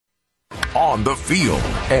on the field,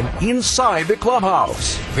 and inside the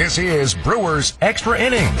clubhouse. This is Brewers Extra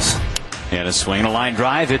Innings. And a swing, a line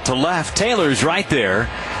drive, hit to left. Taylor's right there.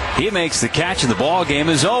 He makes the catch, and the ball game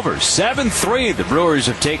is over. 7-3. The Brewers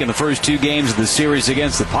have taken the first two games of the series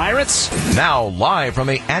against the Pirates. Now live from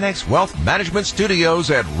the Annex Wealth Management Studios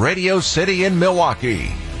at Radio City in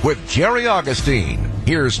Milwaukee, with Jerry Augustine,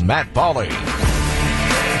 here's Matt Pauley.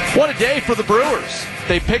 What a day for the Brewers.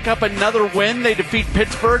 They pick up another win. They defeat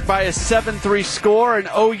Pittsburgh by a 7-3 score. And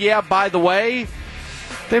oh yeah, by the way,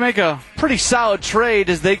 they make a pretty solid trade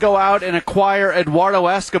as they go out and acquire Eduardo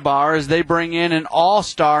Escobar as they bring in an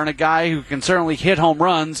all-star and a guy who can certainly hit home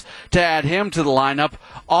runs to add him to the lineup.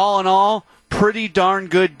 All in all, pretty darn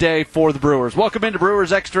good day for the Brewers. Welcome into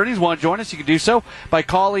Brewers Extra Innings. Want to join us? You can do so by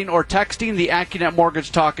calling or texting the AccuNet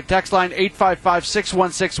Mortgage Talk and Text line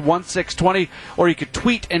 855-616-1620, or you could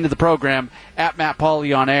tweet into the program at Matt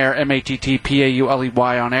Pauley on air,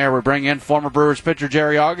 MattPauley on air. We bring in former Brewers pitcher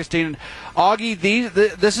Jerry Augustine. Augie,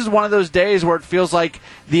 this is one of those days where it feels like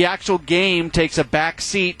the actual game takes a back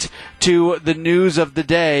seat to the news of the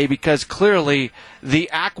day, because clearly the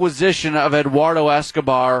acquisition of Eduardo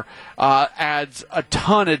Escobar adds a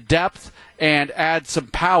ton of depth and adds some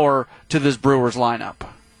power to this Brewers lineup.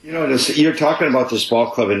 You know, you're talking about this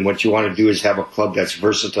ball club, and what you want to do is have a club that's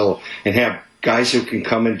versatile and have guys who can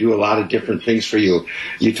come and do a lot of different things for you.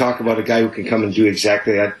 You talk about a guy who can come and do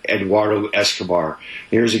exactly that, Eduardo Escobar.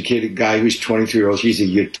 Here's a guy who's 23 years old. He's a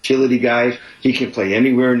utility guy. He can play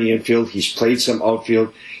anywhere in the infield. He's played some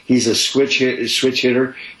outfield. He's a switch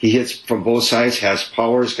hitter. He hits from both sides, has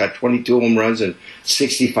power. He's got 22 home runs and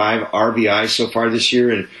 65 RBIs so far this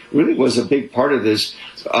year, and really was a big part of this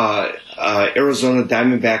Arizona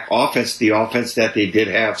Diamondback offense, the offense that they did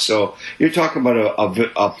have. So you're talking about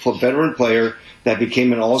a veteran player that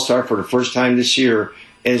became an all-star for the first time this year,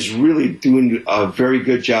 and is really doing a very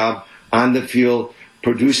good job on the field,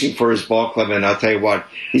 producing for his ball club. And I'll tell you what,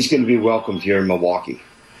 he's going to be welcomed here in Milwaukee.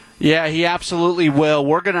 Yeah, he absolutely will.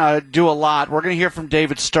 We're going to do a lot. We're going to hear from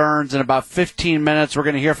David Stearns in about 15 minutes. We're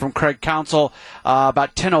going to hear from Craig Counsell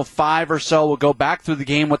about 10:05 or so. We'll go back through the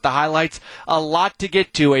game with the highlights. A lot to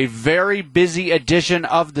get to. A very busy edition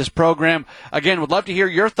of this program. Again, would love to hear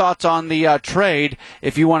your thoughts on the trade.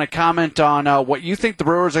 If you want to comment on what you think the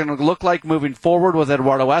Brewers are going to look like moving forward with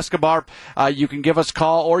Eduardo Escobar, you can give us a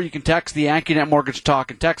call, or you can text the AccuNet Mortgage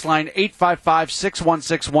Talk and Text line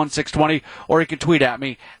 855-616-1620, or you can tweet at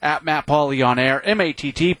me at Matt Pauley on air,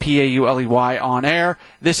 MattPauley on air.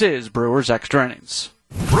 This is Brewers Extra Innings.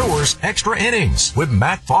 Brewers Extra Innings with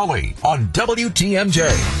Matt Pauley on WTMJ.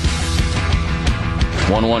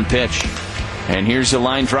 1-1 pitch. And here's a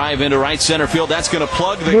line drive into right center field. That's going to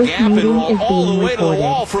plug the gap and roll all the way to the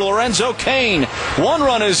wall for Lorenzo Cain. One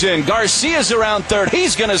run is in. Garcia's around third.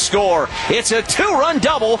 He's going to score. It's a two-run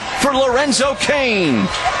double for Lorenzo Cain.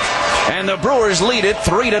 And the Brewers lead it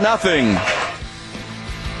 3-0.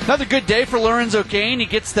 Another good day for Lorenzo Cain. He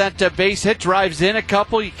gets that base hit, drives in a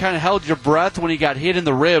couple. You kind of held your breath when he got hit in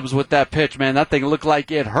the ribs with that pitch, man. That thing looked like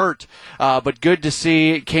it hurt. But good to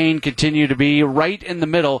see Cain continue to be right in the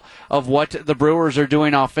middle of what the Brewers are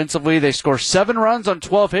doing offensively. They score 7 runs on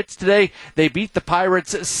 12 hits today. They beat the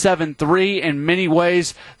Pirates 7-3. In many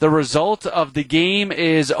ways, the result of the game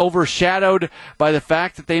is overshadowed by the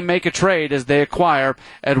fact that they make a trade as they acquire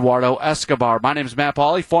Eduardo Escobar. My name is Matt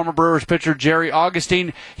Pauley, former Brewers pitcher Jerry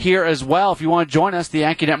Augustine here as well. If you want to join us, the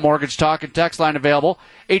AccuNet Mortgage Talk and Text line available,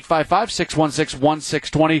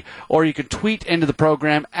 855-616-1620, or you can tweet into the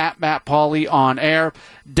program at Matt Pauley on air.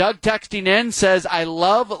 Doug texting in says, I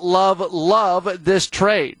love this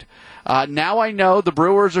trade. Now I know the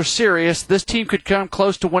Brewers are serious. This team could come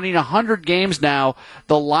close to winning 100 games now.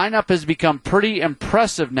 The lineup has become pretty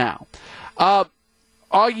impressive now.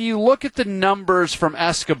 You look at the numbers from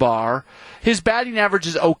Escobar. His batting average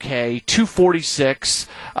is okay, 246.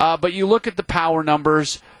 But you look at the power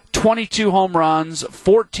numbers, 22 home runs,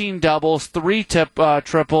 14 doubles, 3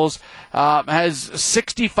 triples, has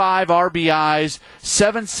 65 RBIs,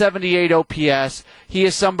 778 OPS. He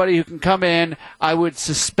is somebody who can come in. I would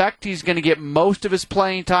suspect he's going to get most of his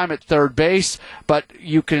playing time at third base, but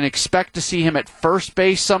you can expect to see him at first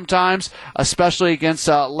base sometimes, especially against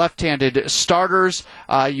left-handed starters.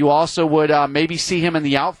 You also would maybe see him in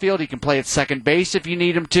the outfield. He can play at second base if you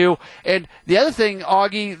need him to. And the other thing,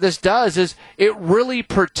 Augie, this does is it really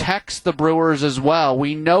protects the Brewers as well.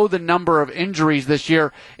 We know the number of injuries this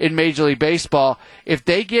year in Major League Baseball. If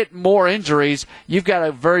they get more injuries, you've got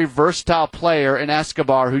a very versatile player in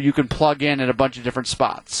Escobar who you can plug in at a bunch of different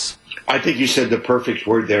spots. I think you said the perfect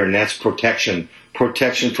word there, and that's protection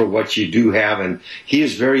protection for what you do have. And he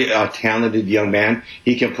is very talented young man.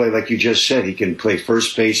 He can play, like you just said, he can play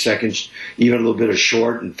first base, second, even a little bit of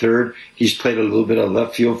short and third. He's played a little bit of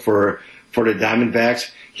left field for the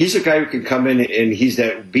Diamondbacks. He's a guy who can come in, and he's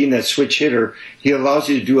being that switch hitter. He allows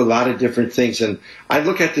you to do a lot of different things. And I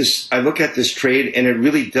look at this trade, and it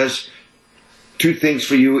really does two things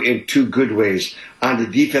for you in two good ways. On the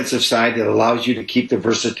defensive side, it allows you to keep the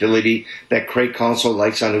versatility that Craig Counsell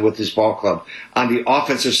likes with his ball club. On the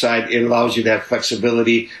offensive side, it allows you that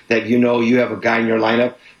flexibility that you have a guy in your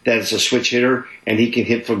lineup that is a switch hitter, and he can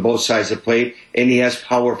hit from both sides of the plate, and he has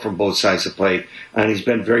power from both sides of the plate. And he's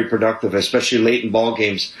been very productive, especially late in ball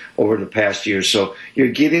games over the past year. So you're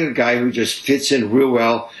getting a guy who just fits in real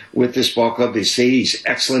well with this ball club. They say he's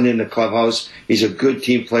excellent in the clubhouse. He's a good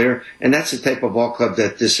team player, and that's the type of ball club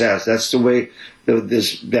that this has. That's the way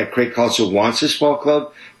that Craig Counsell wants this ball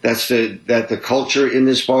club. That's the culture in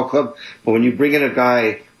this ball club. But when you bring in a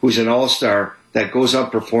guy who's an all-star that goes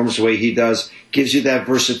up, performs the way he does, gives you that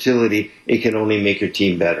versatility, it can only make your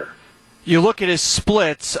team better. You look at his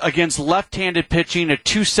splits against left-handed pitching, a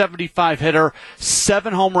 .275 hitter,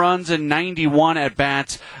 7 home runs and 91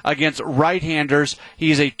 at-bats. Against right-handers,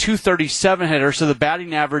 he's a .237 hitter, so the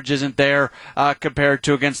batting average isn't there compared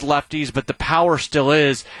to against lefties, but the power still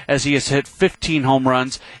is, as he has hit 15 home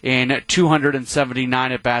runs and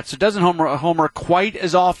 279 at-bats. So doesn't homer quite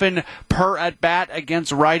as often per at-bat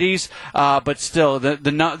against righties, but still,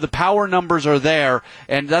 the power numbers are there,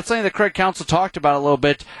 and that's something that Craig Counsell talked about a little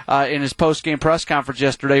bit in his post-game press conference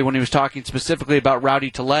yesterday when he was talking specifically about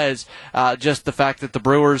Rowdy Tellez, just the fact that the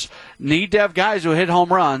Brewers need to have guys who hit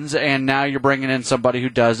home runs, and now you're bringing in somebody who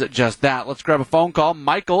does just that. Let's grab a phone call.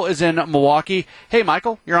 Michael is in Milwaukee. Hey,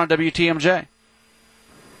 Michael, you're on WTMJ.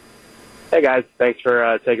 Hey, guys. Thanks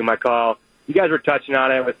for taking my call. You guys were touching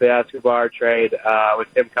on it with the Escobar trade,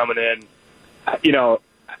 with him coming in.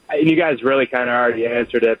 And you guys really kind of already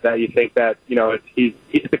answered it, that you think that, he's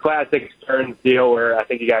the classic Stearns deal where I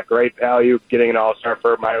think he got great value getting an all-star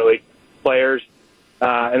for minor league players.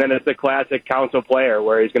 And then it's the classic Counsell player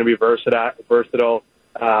where he's going to be versatile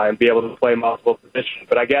and be able to play multiple positions.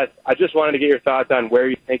 But I guess I just wanted to get your thoughts on where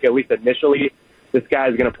you think, at least initially, this guy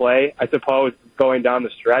is going to play. I suppose going down the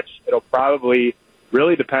stretch, it'll probably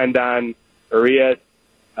really depend on Urias,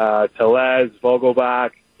 Tellez,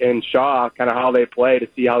 Vogelbach, and Shaw, kind of how they play to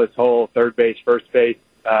see how this whole third base, first base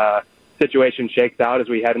situation shakes out as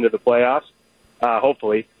we head into the playoffs,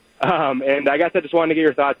 hopefully. And I guess I just wanted to get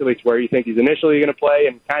your thoughts, at least where you think he's initially going to play,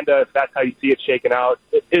 and kind of if that's how you see it shaking out,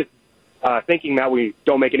 thinking that we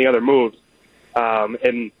don't make any other moves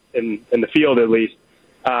in the field, at least.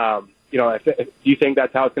 Do you think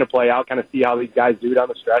that's how it's going to play out, kind of see how these guys do down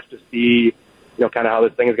the stretch to see, kind of how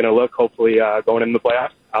this thing is going to look, hopefully going into the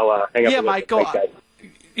playoffs? I'll hang up. Yeah, Michael.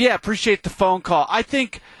 Yeah, appreciate the phone call. I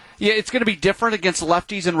think it's going to be different against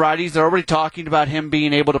lefties and righties. They're already talking about him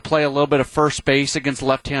being able to play a little bit of first base against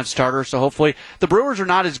left-hand starters, so hopefully the Brewers are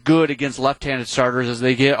not as good against left-handed starters as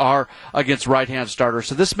they are against right-hand starters.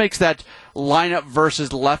 So this makes that lineup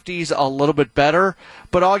versus lefties a little bit better.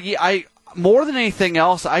 But, Augie, more than anything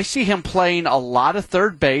else, I see him playing a lot of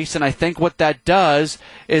third base, and I think what that does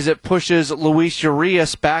is it pushes Luis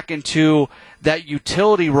Urias back into that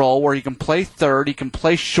utility role where he can play third, he can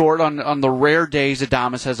play short on the rare days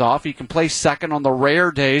Adames has off, he can play second on the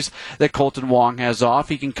rare days that Colton Wong has off,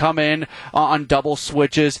 he can come in on double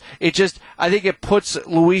switches. I think it puts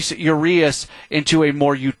Luis Urias into a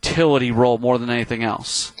more utility role more than anything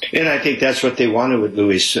else. And I think that's what they wanted with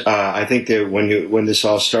Luis. I think that when this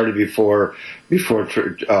all started before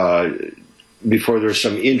there's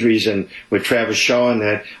some injuries and with Travis Shaw and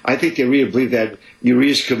that, I think they really believe that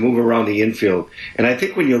Urias could move around the infield. And I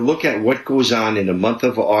think when you look at what goes on in the month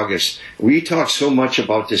of August, we talk so much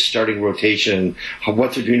about this starting rotation,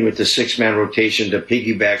 what they're doing with the 6-man rotation, the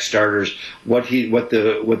piggyback starters, what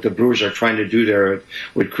the Brewers are trying to do there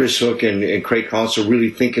with Chris Hook and Craig Counsell,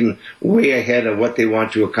 really thinking way ahead of what they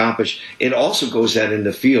want to accomplish. It also goes that in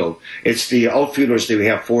the field. It's the outfielders that we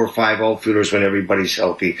have 4 or 5 outfielders when everybody's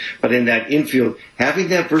healthy. But in that infield, having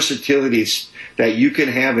that versatility that you can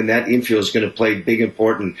have in that infield is going to play big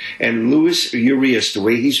important. And Luis Urias, the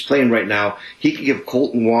way he's playing right now, he can give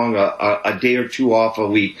Colton Wong a day or two off a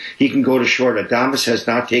week. He can go to short. Adames has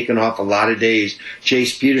not taken off a lot of days.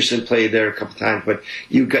 Chase Peterson played there a couple times, but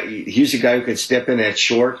he's a guy who can step in at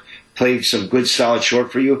short, play some good solid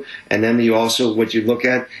short for you. And then you also, what you look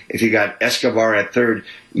at, if you got Escobar at third,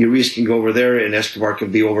 Urias can go over there and Escobar can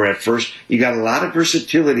be over at first. You got a lot of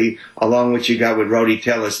versatility along what you got with Rowdy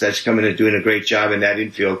Tellez that's coming and doing a great job in that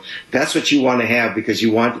infield. That's what you want to have because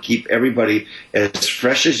you want to keep everybody as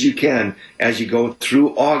fresh as you can as you go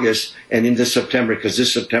through August and into September, because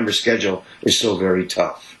this September schedule is so very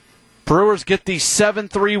tough. Brewers get the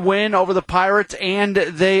 7-3 win over the Pirates, and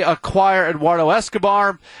they acquire Eduardo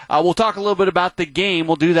Escobar. We'll talk a little bit about the game.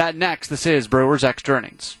 We'll do that next. This is Brewers Extra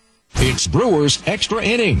Innings. It's Brewers Extra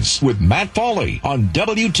Innings with Matt Pauley on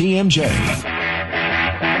WTMJ.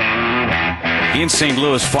 In St.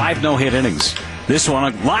 Louis, 5 no-hit innings. This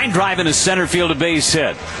one, a line drive into center field, a base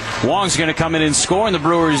hit. Wong's going to come in and score, and the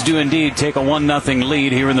Brewers do indeed take a 1-0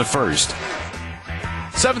 lead here in the first.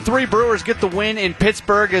 7-3 Brewers get the win in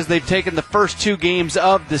Pittsburgh as they've taken the first 2 games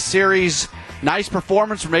of the series. Nice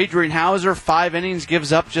performance from Adrian Hauser. 5 innings,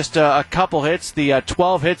 gives up just a couple hits. The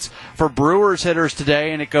 12 hits for Brewers hitters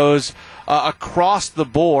today, and it goes across the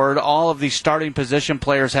board. All of the starting position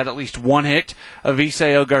players had at least 1 hit.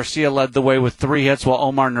 Aviseo Garcia led the way with 3 hits, while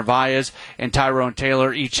Omar Narvaez and Tyrone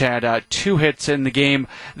Taylor each had 2 hits in the game.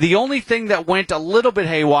 The only thing that went a little bit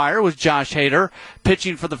haywire was Josh Hader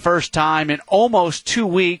pitching for the first time in almost 2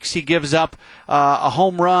 weeks. He gives up a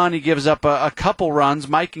home run. He gives up a couple runs.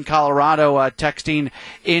 Mike in Colorado texting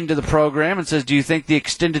into the program and says, do you think the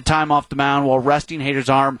extended time off the mound while resting Hader's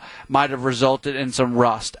arm might have resulted in some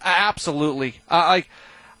rust? Absolutely.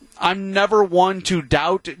 I'm never one to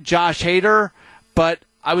doubt Josh Hader, but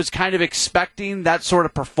I was kind of expecting that sort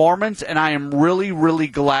of performance, and I am really, really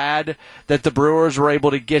glad that the Brewers were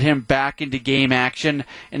able to get him back into game action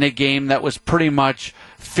in a game that was pretty much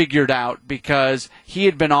figured out because he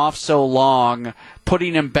had been off so long.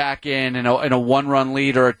 Putting him back in a 1-run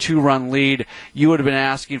lead or a 2-run lead, you would have been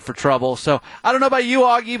asking for trouble. So I don't know about you,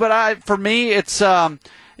 Augie, but for me, it's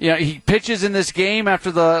he pitches in this game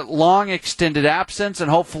after the long extended absence, and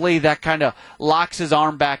hopefully that kind of locks his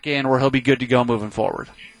arm back in where he'll be good to go moving forward.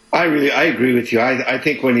 I agree with you. I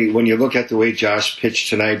think when you look at the way Josh pitched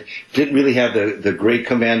tonight, didn't really have the great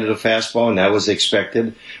command of the fastball, and that was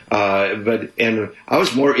expected. But I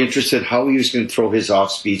was more interested how he was going to throw his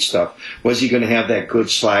off-speed stuff. Was he going to have that good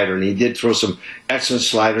slider? And he did throw some excellent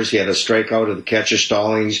sliders. He had a strikeout of the catcher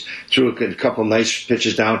Stallings, threw a couple nice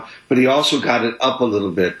pitches down, but he also got it up a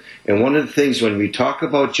little bit. And one of the things when we talk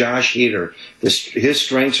about Josh Hader, his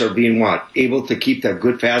strengths are being what? Able to keep that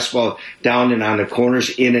good fastball down and on the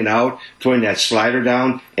corners, in and out, throwing that slider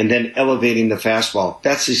down, and then elevating the fastball.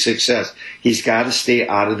 That's his success. He's got to stay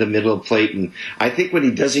out of the middle of the plate. And I think when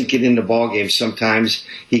he doesn't get into ball games, sometimes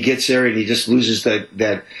he gets there and he just loses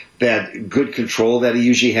that good control that he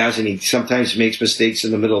usually has, and he sometimes makes mistakes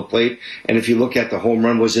in the middle of the plate. And if you look at the home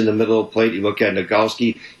run was in the middle of the plate, you look at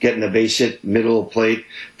Nogowski getting the base hit, middle of the plate.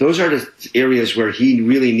 Those are the areas where he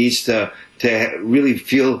really needs to really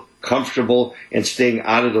feel comfortable and staying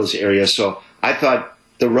out of those areas. So I thought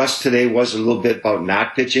the rust today was a little bit about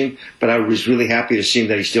not pitching, but I was really happy to see him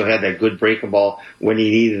that he still had that good breaking ball when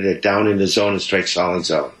he needed it down in the zone and strike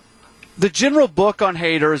Stallings out. The general book on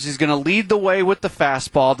Hader is he's going to lead the way with the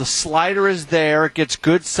fastball. The slider is there; it gets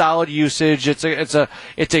good, solid usage. It's a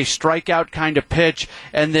strikeout kind of pitch,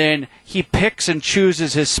 and then he picks and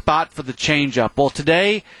chooses his spot for the changeup. Well,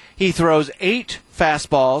 today he throws 8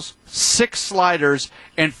 fastballs, 6 sliders,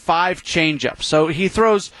 and 5 changeups. So he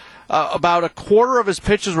throws about a quarter of his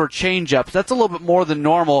pitches were changeups. That's a little bit more than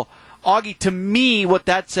normal. Augie, to me, what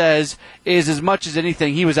that says is, as much as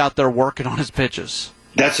anything, he was out there working on his pitches.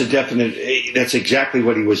 That's exactly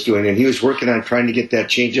what he was doing, and he was working on trying to get that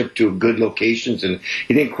changeup to good locations, and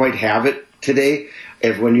he didn't quite have it today.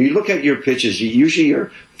 When you look at your pitches, usually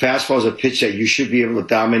your fastball is a pitch that you should be able to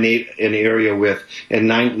dominate an area with,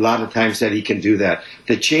 and a lot of times that he can do that.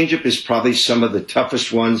 The changeup is probably some of the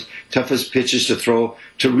toughest pitches to throw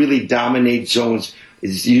to really dominate zones.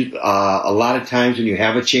 A lot of times when you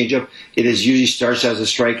have a changeup, it usually starts as a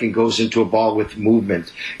strike and goes into a ball with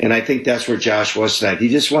movement. And I think that's where Josh was tonight. He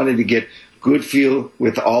just wanted to get good feel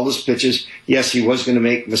with all his pitches. Yes, he was going to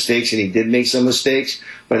make mistakes, and he did make some mistakes,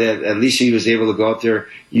 but at least he was able to go out there,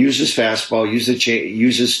 use his fastball,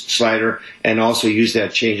 use his slider, and also use that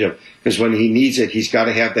changeup. Because when he needs it, he's got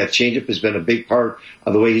to have that changeup. Has been a big part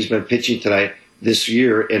of the way he's been pitching tonight this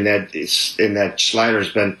year, and that slider has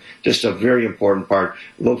been just a very important part.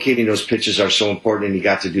 Locating those pitches are so important, and he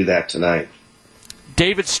got to do that tonight.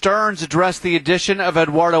 David Stearns addressed the addition of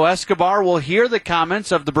Eduardo Escobar. We'll hear the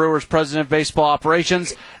comments of the Brewers' president of baseball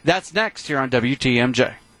operations. That's next here on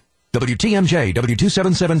WTMJ. WTMJ,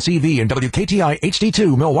 W277CV, and WKTI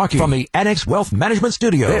HD2 Milwaukee from the Annex Wealth Management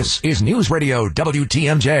Studio. This is News Radio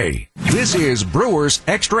WTMJ. This is Brewers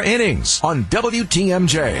Extra Innings on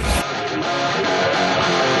WTMJ.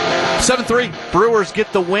 7-3. Brewers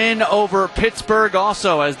get the win over Pittsburgh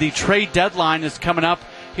also as the trade deadline is coming up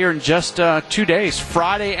here in just 2 days.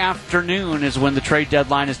 Friday afternoon is when the trade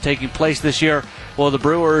deadline is taking place this year. Well, the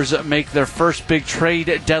Brewers make their first big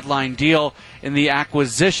trade deadline deal in the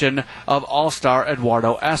acquisition of All-Star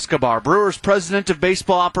Eduardo Escobar. Brewers President of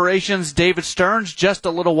Baseball Operations David Stearns just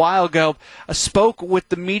a little while ago spoke with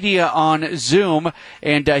the media on Zoom,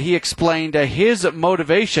 and he explained his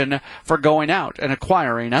motivation for going out and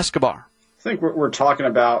acquiring Escobar. I think we're talking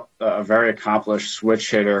about a very accomplished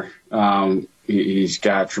switch hitter. He's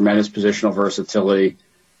got tremendous positional versatility.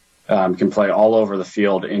 Can play all over the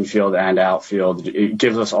field, infield and outfield. It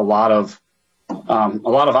gives us a lot of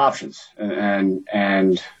options.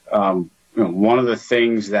 And one of the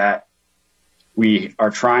things that we are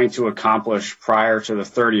trying to accomplish prior to the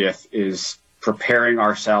 30th is preparing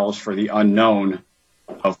ourselves for the unknown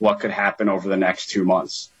of what could happen over the next 2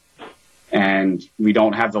 months. And we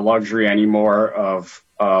don't have the luxury anymore of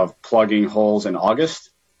plugging holes in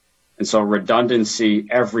August. And so redundancy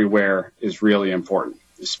everywhere is really important,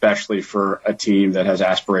 especially for a team that has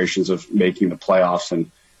aspirations of making the playoffs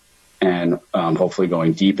and hopefully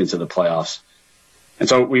going deep into the playoffs. And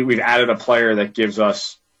so we've added a player that gives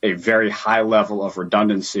us a very high level of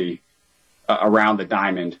redundancy around the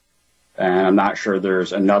diamond. And I'm not sure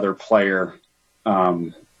there's another player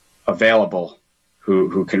available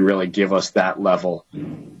who can really give us that level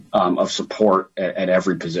of support at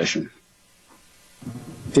every position.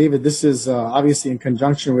 David, this is obviously in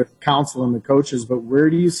conjunction with counsel and the coaches, but where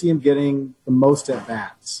do you see him getting the most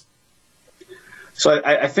at-bats? So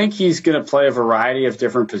I think he's going to play a variety of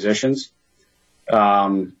different positions.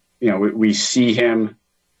 We see him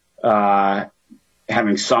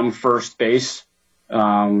having some first base,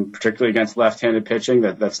 particularly against left-handed pitching.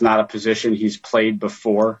 That's not a position he's played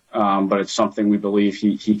before, but it's something we believe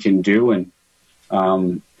he can do. And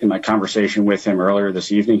in my conversation with him earlier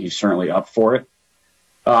this evening, he's certainly up for it.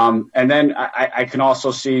 And then I can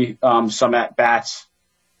also see some at-bats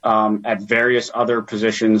at various other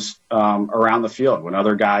positions around the field when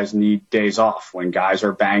other guys need days off, when guys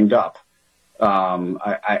are banged up.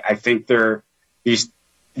 I think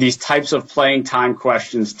these types of playing time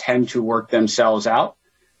questions tend to work themselves out.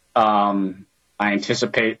 I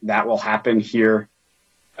anticipate that will happen here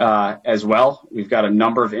as well. We've got a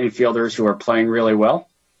number of infielders who are playing really well.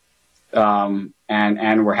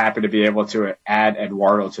 And we're happy to be able to add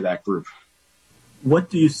Eduardo to that group. What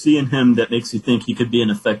do you see in him that makes you think he could be an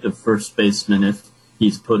effective first baseman if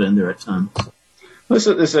he's put in there at times? This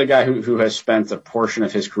is a guy who has spent a portion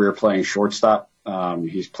of his career playing shortstop.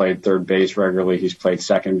 He's played third base regularly. He's played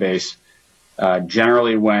second base.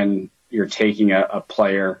 Generally, when you're taking a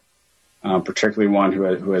player, particularly one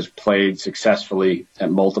who has played successfully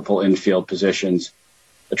at multiple infield positions,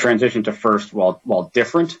 the transition to first, while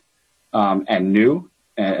different, and new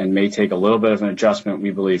and may take a little bit of an adjustment,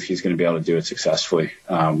 we believe he's going to be able to do it successfully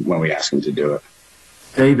when we ask him to do it.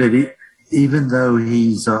 David, even though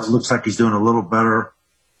he's looks like he's doing a little better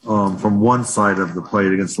from one side of the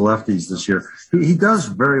plate against the lefties this year, he does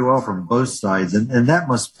very well from both sides, and that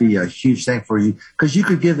must be a huge thing for you because you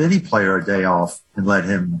could give any player a day off and let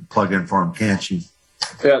him plug in for him, can't you?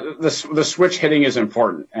 Yeah, the switch hitting is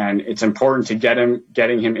important, and it's important to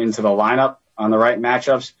getting him into the lineup on the right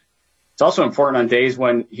matchups. It's also important on days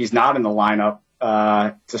when he's not in the lineup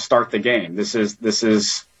to start the game. This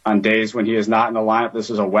is on days when he is not in the lineup.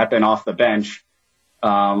 This is a weapon off the bench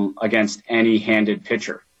against any handed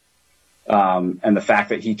pitcher. And the fact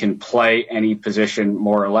that he can play any position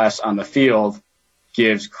more or less on the field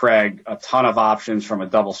gives Craig a ton of options from a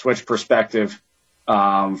double switch perspective,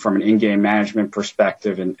 from an in-game management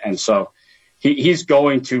perspective. And so he's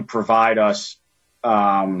going to provide us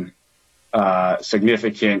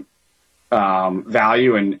significant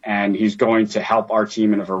value, and he's going to help our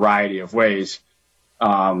team in a variety of ways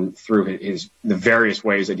through the various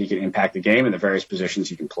ways that he can impact the game and the various positions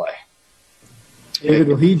he can play. David,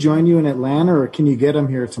 will he join you in Atlanta, or can you get him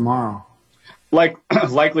here tomorrow?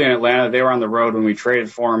 Likely in Atlanta. They were on the road when we traded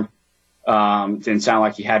for him. Didn't sound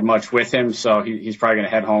like he had much with him, so he's probably going to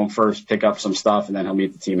head home first, pick up some stuff, and then he'll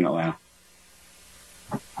meet the team in Atlanta.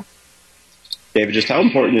 David, just how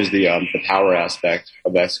important is the power aspect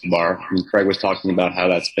of Escobar? I mean, Craig was talking about how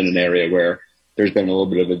that's been an area where there's been a little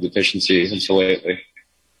bit of a deficiency until lately.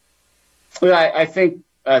 Well, I think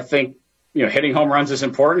hitting home runs is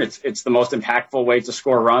important. It's the most impactful way to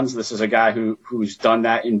score runs. This is a guy who's done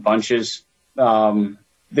that in bunches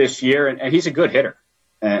this year, and he's a good hitter,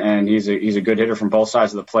 and he's a good hitter from both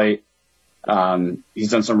sides of the plate.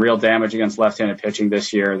 He's done some real damage against left-handed pitching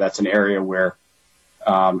this year. That's an area where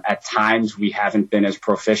at times we haven't been as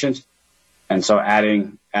proficient, and so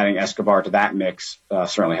adding Escobar to that mix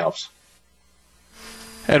certainly helps.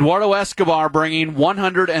 Eduardo Escobar bringing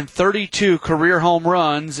 132 career home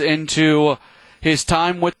runs into his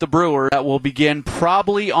time with the Brewers. That will begin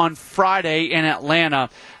probably on Friday in Atlanta.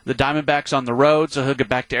 The Diamondbacks on the road, so he'll get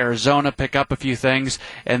back to Arizona, pick up a few things,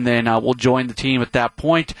 and then we'll join the team at that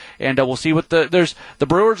point. And we'll see what the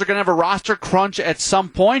Brewers are going to have a roster crunch at some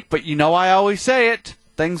point, but I always say it.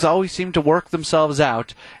 Things always seem to work themselves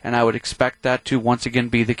out, and I would expect that to once again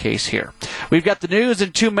be the case here. We've got the news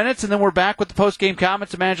in 2 minutes, and then we're back with the post-game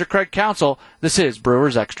comments of manager Craig Counsell. This is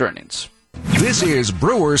Brewers Extra Innings. This is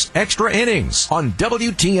Brewers Extra Innings on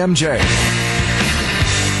WTMJ.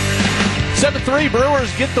 7-3,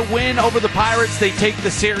 Brewers get the win over the Pirates. They take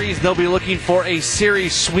the series. They'll be looking for a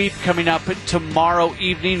series sweep coming up tomorrow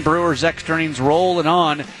evening. Brewers Extra Innings rolling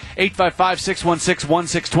on.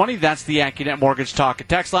 855-616-1620. That's the AccuNet Mortgage Talk and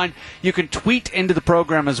Text line. You can tweet into the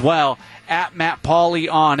program as well, at Matt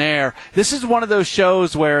Pauley on air. This is one of those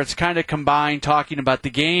shows where it's kind of combined talking about the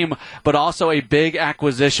game, but also a big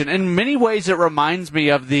acquisition. In many ways, it reminds me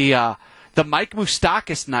of the Mike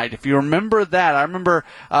Moustakas night. If you remember that, I remember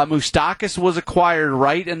Moustakas was acquired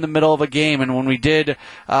right in the middle of a game, and when we did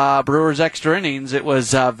Brewers Extra Innings, it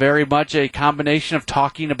was very much a combination of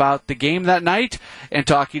talking about the game that night and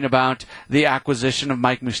talking about the acquisition of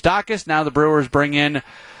Mike Moustakas. Now the Brewers bring in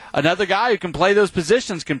another guy who can play those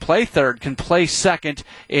positions, can play third, can play second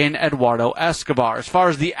in Eduardo Escobar. As far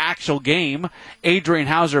as the actual game, Adrian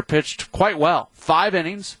Hauser pitched quite well. 5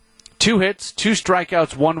 innings, 2 hits, 2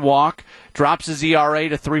 strikeouts, 1 walk, drops his ERA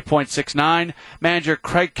to 3.69. Manager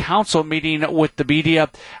Craig Counsell meeting with the media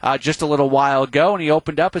just a little while ago, and he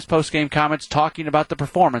opened up his post-game comments talking about the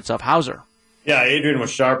performance of Hauser. Yeah, Adrian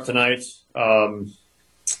was sharp tonight.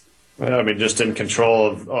 Just in control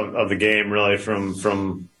of the game, really,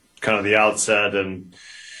 from kind of the outset, and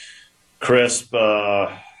crisp. We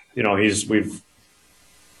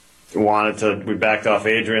backed off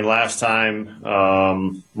Adrian last time.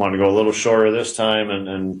 Wanted to go a little shorter this time,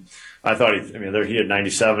 and I thought he had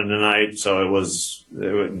 97 tonight, so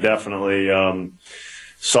it definitely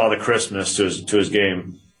saw the crispness to his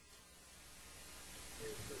game.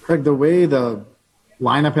 Craig, the way the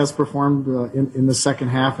lineup has performed in the second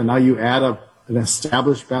half, and now you add an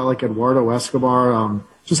established bat like Eduardo Escobar,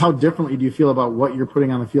 just how differently do you feel about what you're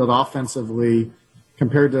putting on the field offensively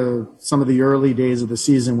compared to some of the early days of the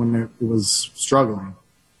season when it was struggling?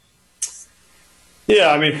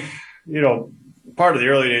 Yeah, part of the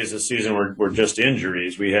early days of the season were just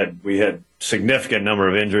injuries. We had significant number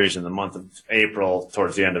of injuries in the month of April,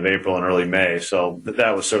 towards the end of April and early May, so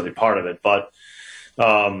that was certainly part of it. But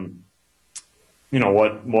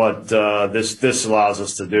what this allows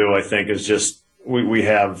us to do, I think, is just we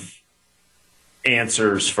have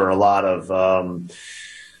answers for a lot of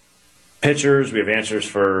pitchers. We have answers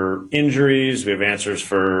for injuries. We have answers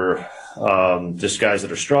for just guys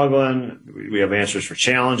that are struggling. We have answers for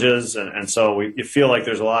challenges. And so you feel like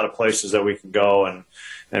there's a lot of places that we can go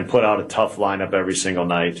and put out a tough lineup every single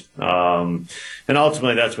night. And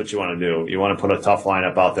ultimately, that's what you want to do. You want to put a tough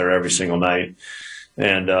lineup out there every single night.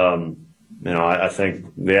 And, I think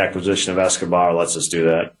the acquisition of Escobar lets us do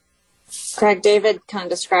that. Craig, David kind of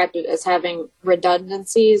described it as having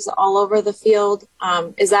redundancies all over the field.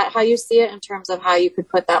 Is that how you see it in terms of how you could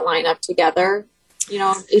put that lineup together,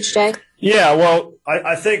 each day? Yeah, well,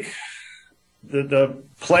 I think the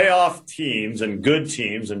playoff teams and good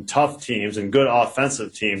teams and tough teams and good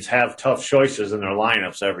offensive teams have tough choices in their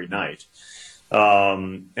lineups every night.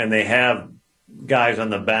 And they have guys on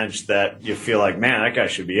the bench that you feel like, man, that guy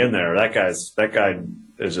should be in there. That guy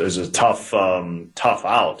is a tough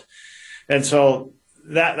out. And so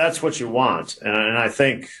that's what you want. And I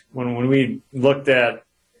think when we looked at,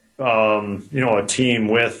 a team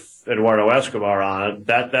with Eduardo Escobar on it,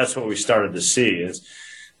 that's what we started to see is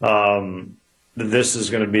this is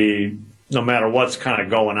going to be, no matter what's kind of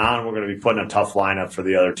going on, we're going to be putting a tough lineup for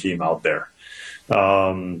the other team out there.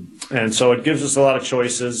 And so it gives us a lot of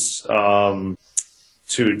choices to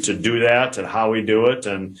do that and how we do it.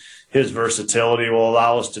 And his versatility will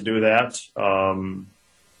allow us to do that.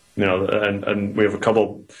 And we have a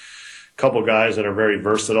couple guys that are very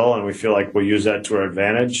versatile, and we feel like we'll use that to our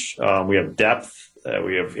advantage. We have depth,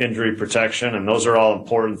 we have injury protection, and those are all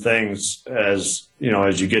important things as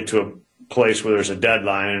you get to a place where there's a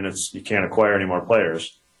deadline and you can't acquire any more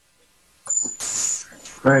players.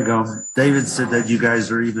 Greg, David said that you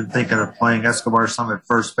guys are even thinking of playing Escobar some at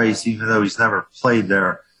first base, even though he's never played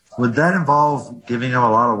there. Would that involve giving him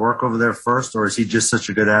a lot of work over there first, or is he just such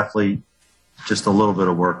a good athlete, just a little bit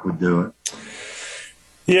of work would do it?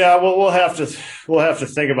 Yeah, well, we'll have to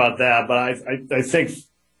think about that. But I think,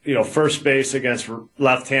 first base against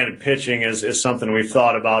left-handed pitching is something we've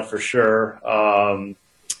thought about for sure.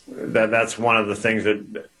 That's one of the things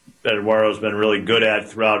that Eduardo's been really good at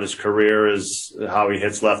throughout his career is how he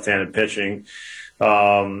hits left-handed pitching.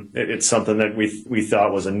 It's something that we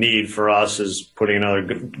thought was a need for us, is putting another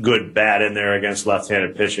good bat in there against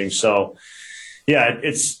left-handed pitching. So, yeah,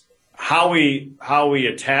 it's how we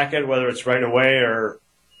attack it, whether it's right away or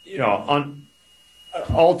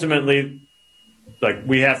ultimately, like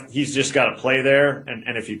he's just got to play there,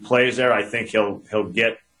 and if he plays there, I think he'll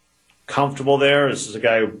get comfortable there. This is a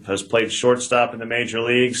guy who has played shortstop in the major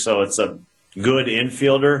leagues, so it's a good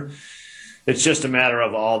infielder. It's just a matter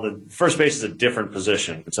of first base is a different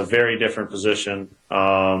position. It's a very different position.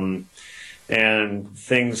 And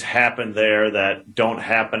things happen there that don't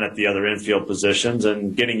happen at the other infield positions,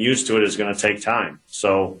 and getting used to it is going to take time.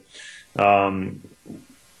 So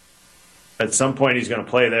at some point he's going to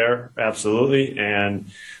play there, absolutely,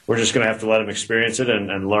 and we're just going to have to let him experience it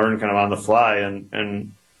and learn kind of on the fly.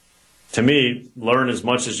 And to me, learn as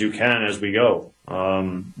much as you can as we go.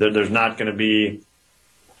 There's not going to be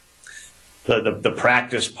the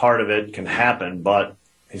practice part of it can happen, but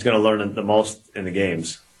he's going to learn the most in the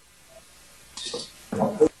games.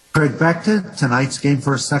 Craig, back to tonight's game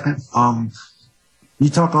for a second. You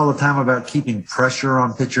talk all the time about keeping pressure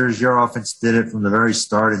on pitchers. Your offense did it from the very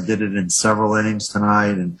start and did it in several innings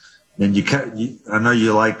tonight. And I know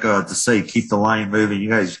you like to say keep the line moving. You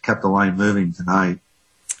guys kept the line moving tonight.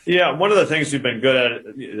 Yeah, one of the things we've been good at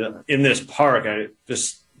in this park,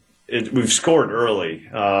 we've scored early,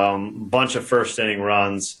 bunch of first inning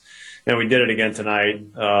runs, and we did it again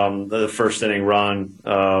tonight. The first inning run,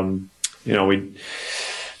 we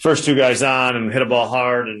first two guys on and hit a ball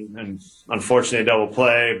hard, and unfortunately a double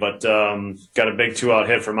play, but got a big 2-out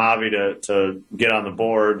hit from Avi to get on the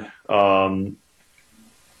board. Then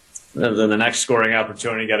the next scoring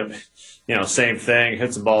opportunity got a same thing,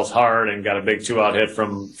 hits the balls hard and got a big 2-out hit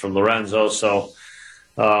from Lorenzo. So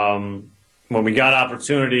when we got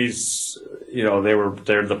opportunities,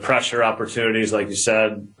 they're the pressure opportunities, like you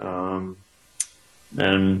said, and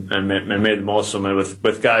made the most of them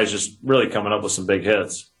with guys just really coming up with some big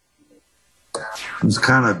hits. It was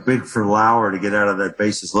kind of big for Lauer to get out of that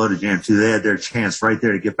bases loaded jam too. They had their chance right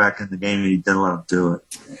there to get back in the game, and he didn't let them do it.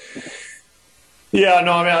 Yeah,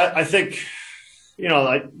 no, I mean, I think, it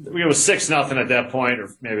was 6-0 at that point, or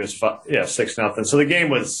maybe it was 6-0. So the game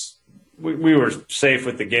was, we were safe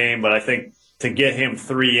with the game, but I think to get him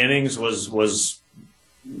 3 innings was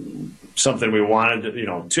something we wanted.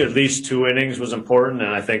 To at least 2 innings was important,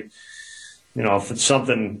 and I think, if it's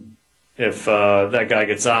something. If that guy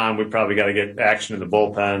gets on, we probably got to get action in the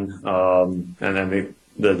bullpen, and then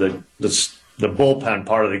the bullpen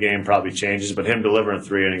part of the game probably changes. But him delivering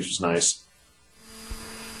 3 innings was nice.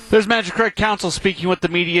 There's Magic Craig Counsell speaking with the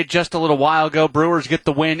media just a little while ago. Brewers get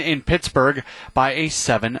the win in Pittsburgh by a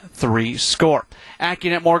 7-3 score.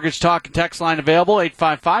 AccuNet Mortgage Talk and Text line available,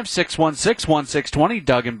 855-616-1620.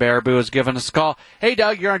 Doug and Baraboo has given us a call. Hey,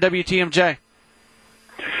 Doug, you're on WTMJ.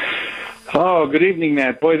 Oh, good evening,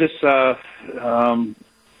 Matt. Boy, this trade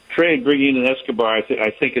bringing in Escobar,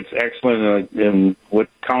 I think it's excellent, and what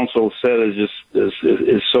Counsell said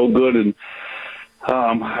is so good. And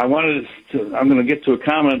I'm going to get to a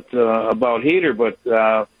comment about Hader, but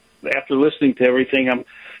after listening to everything, I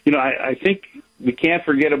think we can't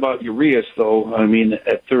forget about Urias, though. I mean,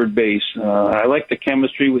 at third base, I like the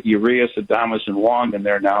chemistry with Urias, Adames, and Wong in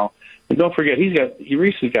there now. And don't forget,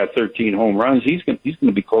 Urias has got 13 home runs. He's going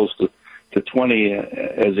to be close to 20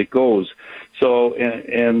 as it goes. So,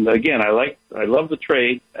 and again, I love the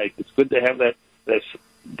trade. It's good to have that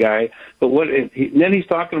guy. But then he's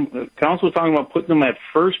talking. Counsell's talking about putting him at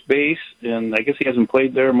first base, and I guess he hasn't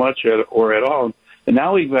played there much or at all. And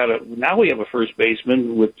now we have a first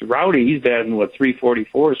baseman with Rowdy. He's batting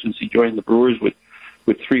 344 since he joined the Brewers with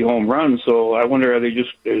 3 home runs. So I wonder, are they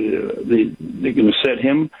just they're going to set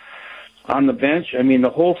him on the bench? I mean,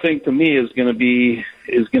 the whole thing to me is going to be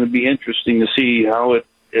interesting to see how it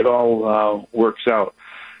all works out.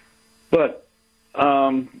 But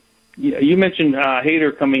you mentioned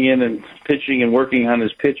Hader coming in and pitching and working on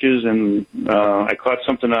his pitches, and I caught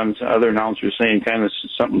something on other announcers saying kind of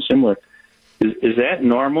something similar. Is that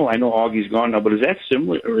normal? I know Augie's gone now, but is that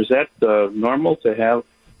similar, or is that normal to have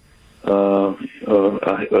a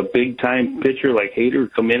big time pitcher like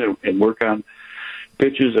Hader come in and work on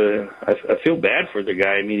pitches. I feel bad for the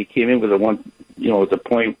guy. I mean, he came in with a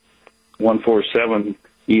 .147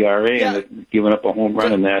 ERA and giving up a home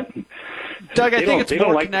run in that. Doug, I think it's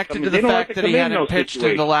more connected to the fact that he hadn't pitched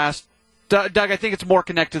in the last. Doug, I think it's more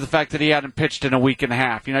connected to the fact that he hadn't pitched in a week and a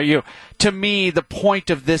half. To me, the point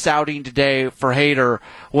of this outing today for Hader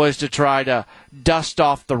was to try to dust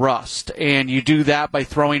off the rust, and you do that by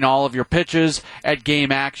throwing all of your pitches at game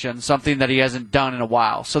action, something that he hasn't done in a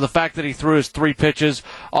while. So the fact that he threw his 3 pitches,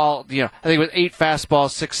 I think with 8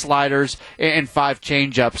 fastballs, 6 sliders, and 5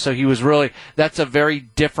 changeups. So he was that's a very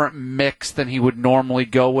different mix than he would normally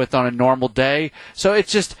go with on a normal day. So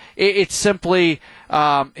it's simply.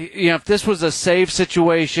 If this was a save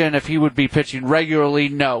situation, if he would be pitching regularly,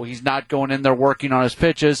 no, he's not going in there working on his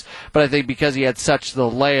pitches. But I think because he had such the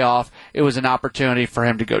layoff, it was an opportunity for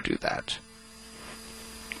him to go do that.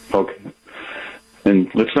 Okay. And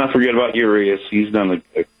let's not forget about Urias. He's done an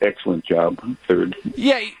excellent job, third.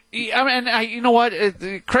 Yeah, you know what?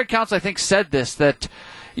 Craig Counsell, I think, said this, that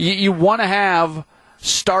you want to have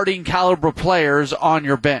starting caliber players on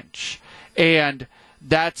your bench. And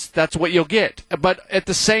that's what you'll get. But at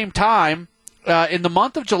the same time, in the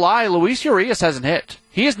month of July, Luis Urias hasn't hit.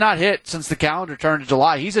 He has not hit since the calendar turned to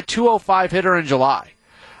July. He's a .205 hitter in July.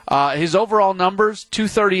 His overall numbers,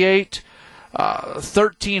 238,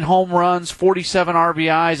 13 home runs, 47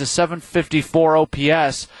 RBIs, a 754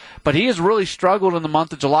 OPS. But he has really struggled in the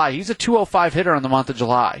month of July. He's a .205 hitter in the month of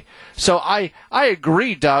July. So I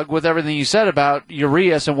agree, Doug, with everything you said about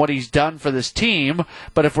Urias and what he's done for this team.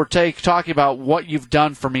 But if we're talking about what you've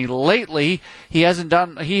done for me lately, he has,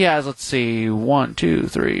 1, 2,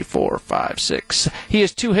 3, 4, 5, 6. He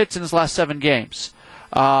has 2 hits in his last 7 games.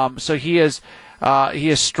 So he has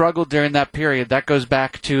struggled during that period. That goes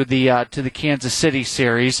back to the Kansas City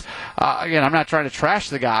series. Again, I'm not trying to trash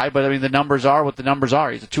the guy, but I mean the numbers are what the numbers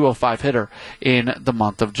are. He's a .205 hitter in the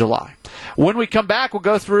month of July. When we come back, we'll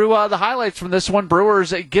go through the highlights from this one.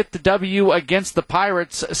 Brewers get the W against the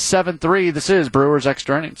Pirates 7-3. This is Brewers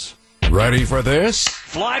Extra Innings. Ready for this?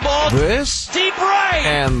 Fly ball. This? Deep right.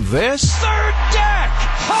 And this? Third deck.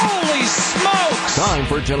 Holy smokes. Time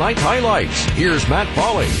for tonight's highlights. Here's Matt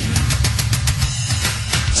Pauley.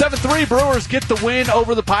 7-3, Brewers get the win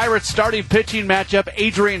over the Pirates. Starting pitching matchup,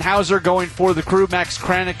 Adrian Hauser going for the crew. Max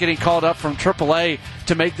Kranick getting called up from AAA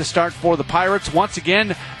to make the start for the Pirates. Once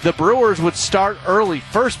again, the Brewers would start early.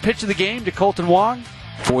 First pitch of the game to Colton Wong.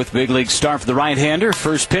 4th big league start for the right-hander.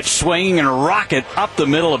 First pitch swinging and a rocket up the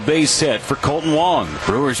middle, a base hit for Colton Wong.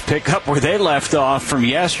 Brewers pick up where they left off from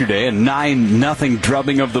yesterday, a 9-0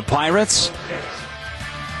 drubbing of the Pirates.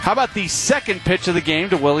 How about the second pitch of the game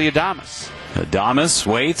to Willy Adames? Adames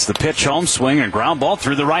waits, the pitch home, swing and ground ball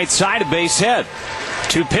through the right side, a base hit.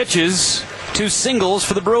 2 pitches, 2 singles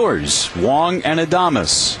for the Brewers, Wong and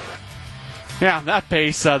Adames. Yeah, that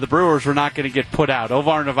pace, the Brewers were not going to get put out.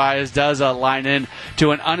 Ovar Narvaez does line in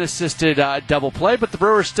to an unassisted double play, but the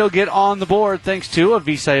Brewers still get on the board thanks to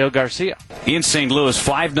Aviseo Garcia. In St. Louis,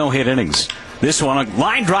 5 no-hit innings. This one, a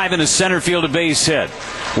line drive into center field, a base hit.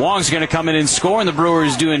 Wong's going to come in and score, and the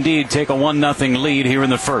Brewers do indeed take a 1-0 lead here in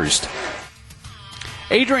the first.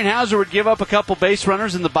 Adrian Hauser would give up a couple base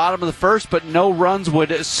runners in the bottom of the first, but no runs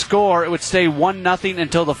would score. It would stay 1-0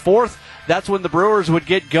 until the 4th. That's when the Brewers would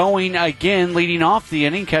get going again, leading off the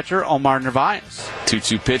inning, catcher Omar Narvaez.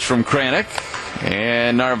 2-2 pitch from Kranick.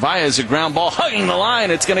 And Narvaez, a ground ball hugging the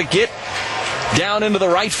line. It's going to get down into the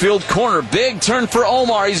right field corner. Big turn for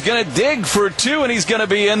Omar. He's going to dig for 2, and he's going to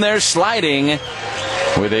be in there sliding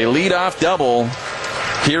with a leadoff double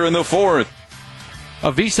here in the 4th.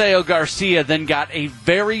 Aviseo Garcia then got a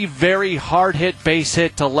very, very hard-hit base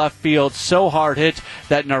hit to left field. So hard-hit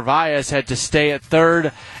that Narvaez had to stay at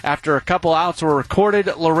third. After a couple outs were recorded,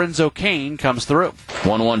 Lorenzo Cain comes through.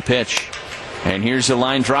 1-1 pitch. And here's a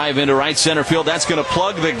line drive into right center field. That's going to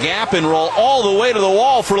plug the gap and roll all the way to the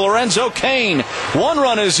wall for Lorenzo Cain. 1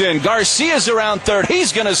 run is in. Garcia's around third.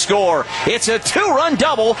 He's going to score. It's a 2-run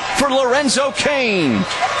double for Lorenzo Cain.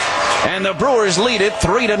 And the Brewers lead it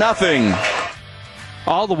 3-0.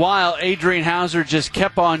 All the while, Adrian Hauser just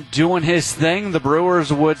kept on doing his thing. The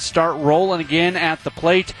Brewers would start rolling again at the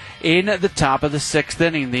plate in the top of the 6th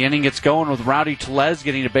inning. The inning gets going with Rowdy Tellez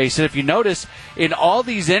getting a base hit. If you notice, in all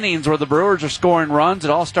these innings where the Brewers are scoring runs, it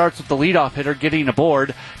all starts with the leadoff hitter getting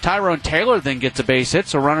aboard. Tyrone Taylor then gets a base hit,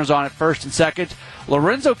 so runners on at first and second.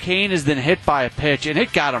 Lorenzo Cain is then hit by a pitch, and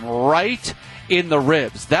it got him right in the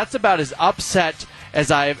ribs. That's about as upset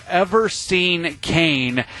as I've ever seen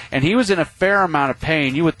Kane, and he was in a fair amount of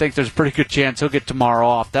pain. You would think there's a pretty good chance he'll get tomorrow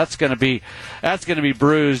off. That's going to be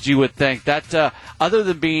bruised, you would think. That other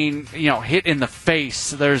than being hit in the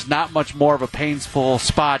face, there's not much more of a painful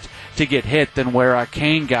spot to get hit than where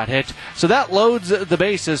Kane got hit. So that loads the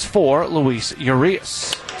bases for Luis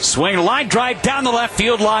Urias. Swing line drive down the left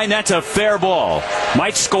field line. That's a fair ball.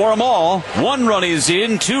 Might score them all. 1 run is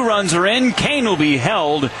in. 2 runs are in. Kane will be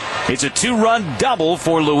held. It's a 2-run double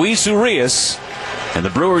for Luis Urias. And the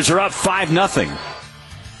Brewers are up 5-0.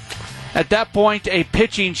 At that point, a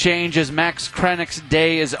pitching change as Max Krenick's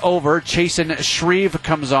day is over. Chasen Shreve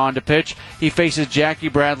comes on to pitch. He faces Jackie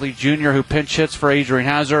Bradley Jr., who pinch hits for Adrian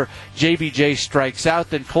Hauser. JBJ strikes out.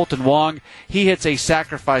 Then Colton Wong, he hits a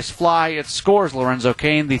sacrifice fly. It scores Lorenzo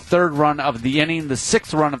Cain, the 3rd run of the inning, the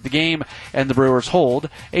 6th run of the game, and the Brewers hold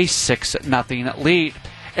a 6-0 lead.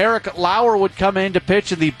 Eric Lauer would come in to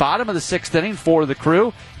pitch in the bottom of the 6th inning for the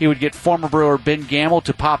Crew. He would get former Brewer Ben Gamble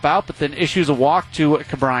to pop out, but then issues a walk to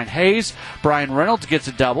Brian Hayes. Brian Reynolds gets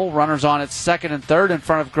a double. Runners on at 2nd and 3rd in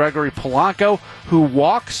front of Gregory Polanco, who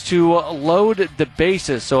walks to load the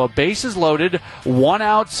bases. So a bases loaded,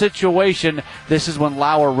 1-out situation. This is when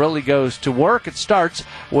Lauer really goes to work. It starts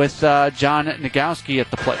with John Nagowski at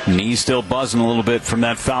the plate. Knee still buzzing a little bit from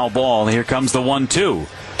that foul ball. Here comes the 1-2.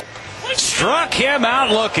 Struck him out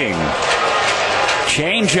looking.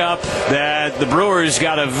 Change up that the Brewers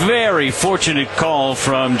got a very fortunate call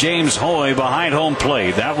from James Hoy behind home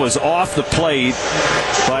plate. That was off the plate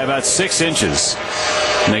by about 6 inches.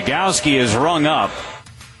 Nagowski is rung up.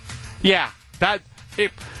 Yeah,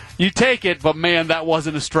 you take it, but man, that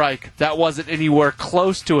wasn't a strike. That wasn't anywhere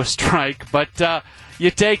close to a strike, but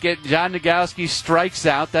you take it. John Nagowski strikes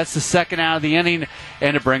out. That's the 2nd out of the inning,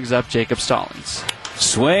 and it brings up Jacob Stallings.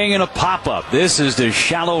 Swing and a pop-up. This is to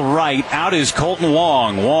shallow right. Out is Colton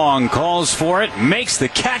Wong. Wong calls for it, makes the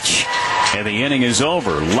catch, and the inning is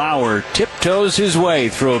over. Lauer tiptoes his way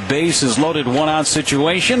through a bases-loaded 1-out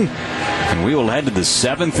situation, and we will head to the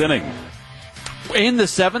 7th inning. In the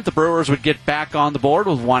 7th, the Brewers would get back on the board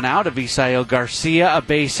with 1 out. Avisail Garcia, a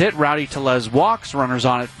base hit. Rowdy Tellez walks. Runners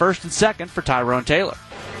on at 1st and 2nd for Tyrone Taylor.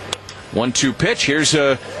 1-2 pitch. Here's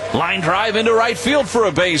a line drive into right field for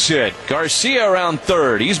a base hit. Garcia around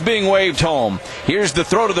 3rd. He's being waved home. Here's the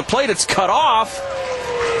throw to the plate. It's cut off.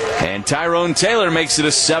 And Tyrone Taylor makes it a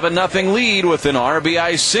 7-0 lead with an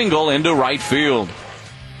RBI single into right field.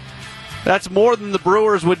 That's more than the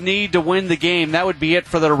Brewers would need to win the game. That would be it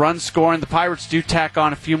for their run scoring. The Pirates do tack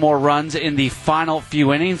on a few more runs in the final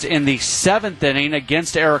few innings. In the 7th inning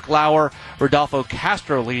against Eric Lauer, Rodolfo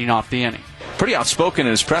Castro leading off the inning. Pretty outspoken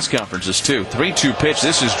in his press conferences, too. 3-2 pitch.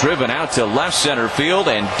 This is driven out to left center field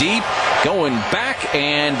and deep. Going back,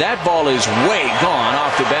 and that ball is way gone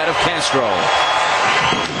off the bat of Castro.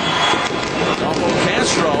 Rodolfo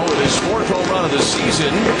Castro with his 4th home run of the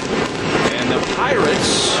season. And the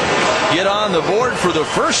Pirates get on the board for the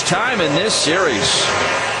first time in this series.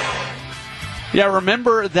 Yeah,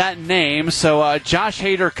 remember that name. So Josh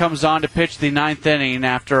Hader comes on to pitch the 9th inning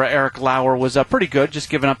after Eric Lauer was pretty good, just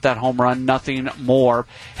giving up that home run, nothing more.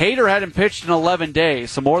 Hader hadn't pitched in 11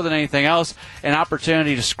 days, so more than anything else, an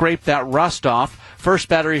opportunity to scrape that rust off. First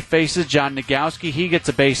batter he faces John Nagowski. He gets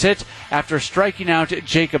a base hit after striking out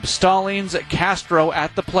Jacob Stallings. Castro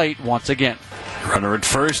at the plate once again. Runner at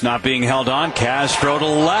first, not being held on. Castro to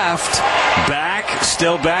left. Back,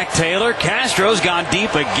 still back Taylor. Castro's gone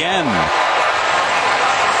deep again.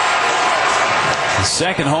 The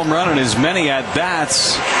 2nd home run in as many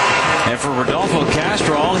at-bats. And for Rodolfo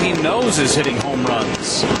Castro, all he knows is hitting home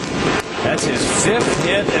runs. That's his 5th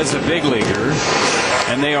hit as a big leaguer,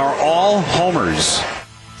 and they are all homers.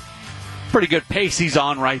 Pretty good pace he's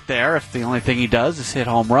on right there, if the only thing he does is hit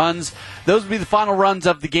home runs. Those would be the final runs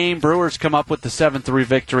of the game. Brewers come up with the 7-3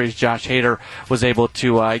 victories. Josh Hader was able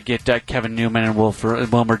to get Kevin Newman and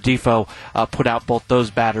Wilmer Defoe put out both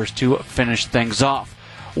those batters to finish things off.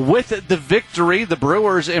 With the victory, the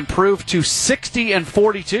Brewers improve to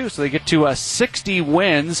 60-42, so they get to 60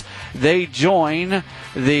 wins. They join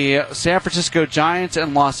the San Francisco Giants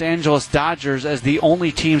and Los Angeles Dodgers as the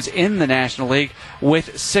only teams in the National League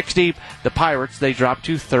with 60. The Pirates, they drop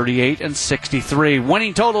to 38-63.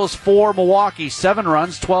 Winning totals for Milwaukee: 7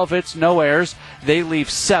 runs, 12 hits, no errors. They leave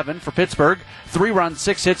 7 for Pittsburgh. 3 runs,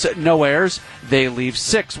 6 hits, no errors. They leave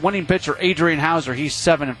 6. Winning pitcher Adrian Hauser, he's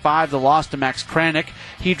 7-5. The loss to Max Krenick,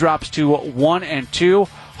 he drops to 1-2.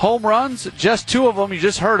 Home runs, just 2 of them. You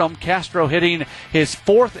just heard them. Castro hitting his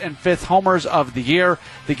 4th and 5th homers of the year.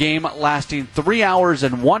 The game lasting 3 hours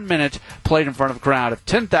and 1 minute, played in front of a crowd of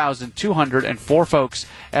 10,204 folks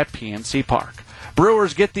at PNC Park.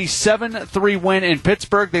 Brewers get the 7-3 win in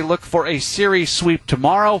Pittsburgh. They look for a series sweep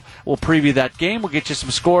tomorrow. We'll preview that game. We'll get you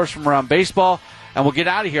some scores from around baseball, and we'll get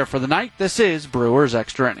out of here for the night. This is Brewers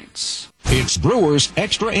Extra Innings. It's Brewers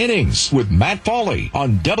Extra Innings with Matt Pauley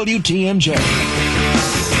on WTMJ.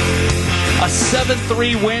 A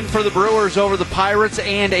 7-3 win for the Brewers over the Pirates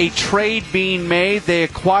and a trade being made. They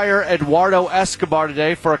acquire Eduardo Escobar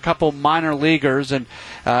today for a couple minor leaguers, and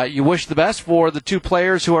you wish the best for the two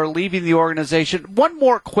players who are leaving the organization. One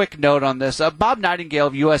more quick note on this. Bob Nightingale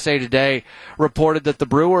of USA Today reported that the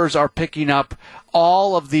Brewers are picking up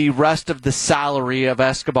all of the rest of the salary of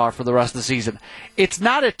Escobar for the rest of the season. It's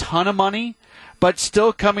not a ton of money, but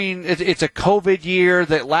still coming. It's a COVID year.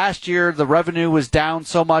 That last year the revenue was down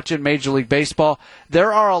so much in Major League Baseball.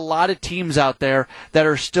 There are a lot of teams out there that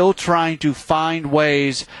are still trying to find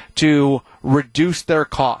ways to reduce their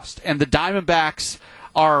cost, and the Diamondbacks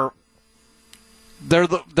are. They're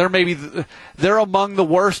among the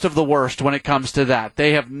worst of the worst when it comes to that.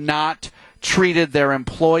 They have not treated their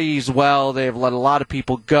employees well. They have let a lot of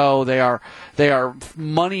people go. They are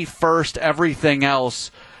money first, everything else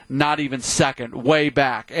not even second, way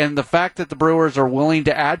back. And the fact that the Brewers are willing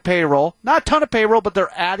to add payroll, not a ton of payroll, but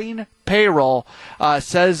they're adding payroll,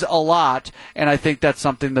 says a lot, and I think that's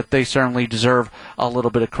something that they certainly deserve a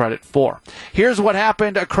little bit of credit for. Here's what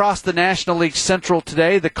happened across the National League Central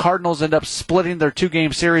today. The Cardinals end up splitting their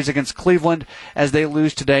two-game series against Cleveland as they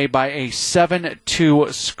lose today by a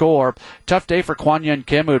 7-2 score. Tough day for Kwon Yun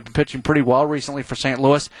Kim, who had been pitching pretty well recently for St.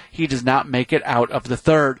 Louis. He does not make it out of the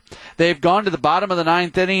third. They've gone to the bottom of the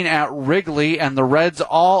ninth inning at Wrigley, and the Reds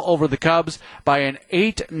all over the Cubs by an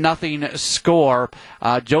 8-0 score.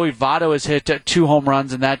 Joey Votto has hit 2 home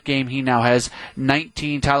runs in that game. He now has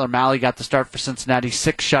 19. Tyler Mahle got the start for Cincinnati,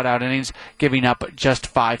 6 shutout innings, giving up just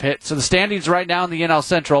 5 hits. So the standings right now in the NL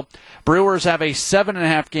Central, Brewers have a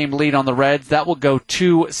 7.5 game lead on the Reds. That will go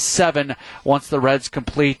 2-7 once the Reds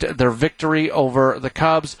complete their victory over the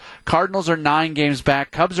Cubs. Cardinals are 9 games back.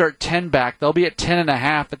 Cubs are at 10 back. They'll be at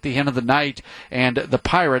 10.5 at the end of the night. And the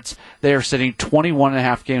Pirates, they are sitting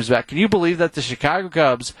 21.5 games back. Can you believe that the Chicago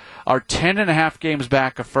Cubs are 10.5 games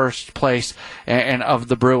back of first place and of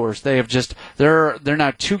the Brewers? They have just they're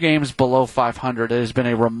now 2 games below 500. It has been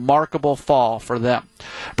a remarkable fall for them.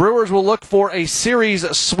 Brewers will look for a series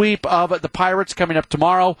sweep of the Pirates coming up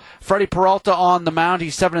tomorrow. Freddie Peralta on the mound.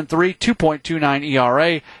 He's 7-3, 2.29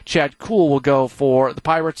 ERA. Chad Kuhl will go for the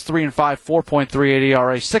Pirates, 3-5, 4.38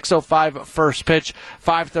 ERA, 6:05 first pitch,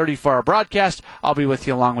 5:30 for our broadcast. I'll be with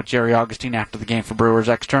you along with Jerry Augustine after the game for Brewers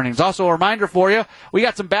Extra Innings. Also a reminder for you, we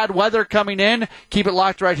got some bad weather coming in. Keep it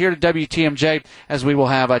locked right here to WTMJ as we will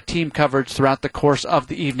have team coverage throughout the course of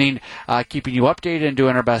the evening, keeping you updated and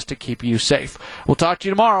doing our best to keep you safe. We'll talk to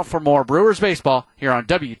you tomorrow for more Brewers baseball here on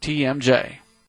WTMJ.